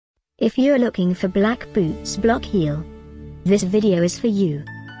If you're looking for black boots block heel, this video is for you.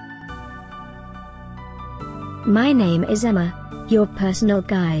 My name is Emma, your personal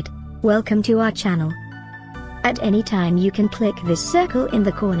guide. Welcome to our channel. At any time you can click this circle in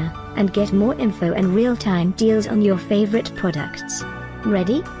the corner, and get more info and real-time deals on your favorite products.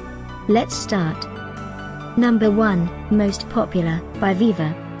 Ready? Let's start. Number 1, Most Popular, by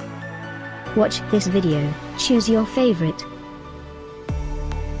Viva. Watch this video, choose your favorite.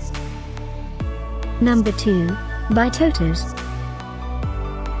 Number 2, by Toetos.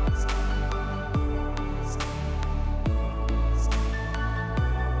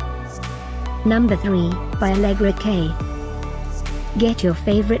 Number 3, by Allegra K. Get your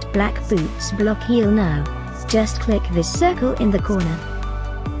favorite black boots block heel now. Just click this circle in the corner.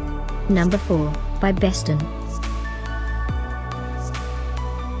 Number 4, by Beston.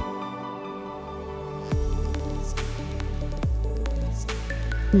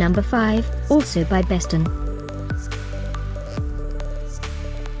 Number 5, also by Beston.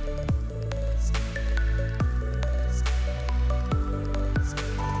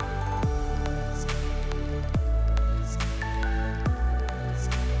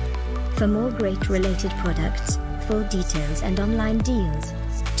 For more great related products, full details and online deals,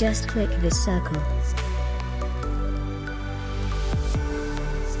 just click this circle.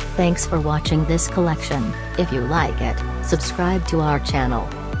 Thanks for watching this collection. If you like it, subscribe to our channel.